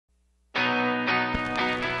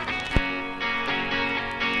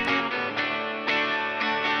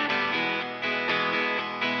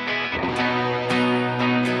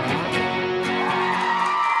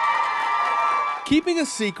Keeping a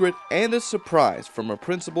secret and a surprise from a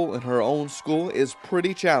principal in her own school is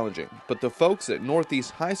pretty challenging, but the folks at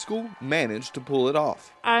Northeast High School managed to pull it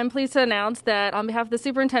off. I'm pleased to announce that on behalf of the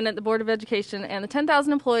superintendent, the Board of Education, and the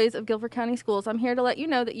 10,000 employees of Guilford County Schools, I'm here to let you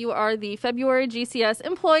know that you are the February GCS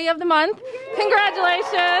Employee of the Month.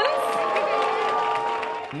 Congratulations!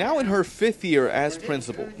 Now in her 5th year as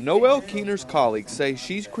principal, Noel Keener's colleagues say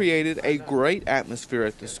she's created a great atmosphere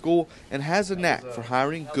at the school and has a knack for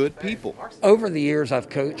hiring good people. Over the years, I've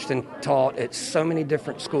coached and taught at so many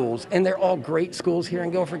different schools, and they're all great schools here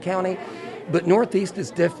in Guilford County, but Northeast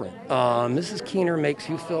is different. Mrs. Keener makes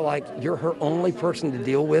you feel like you're her only person to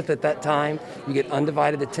deal with at that time. You get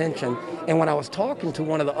undivided attention. And when I was talking to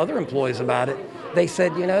one of the other employees about it, they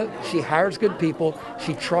said, she hires good people,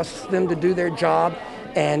 she trusts them to do their job,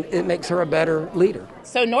 and it makes her a better leader.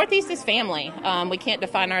 So Northeast is family. We can't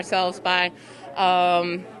define ourselves by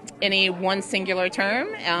any one singular term.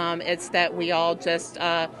 It's that we all just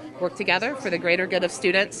work together for the greater good of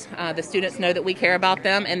students. The students know that we care about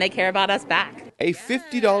them, and they care about us back. A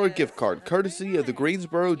 $50 gift card courtesy of the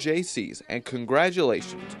Greensboro JCs, and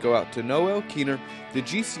congratulations go out to Noel Keener, the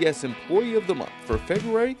GCS Employee of the Month for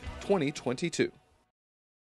February 2022.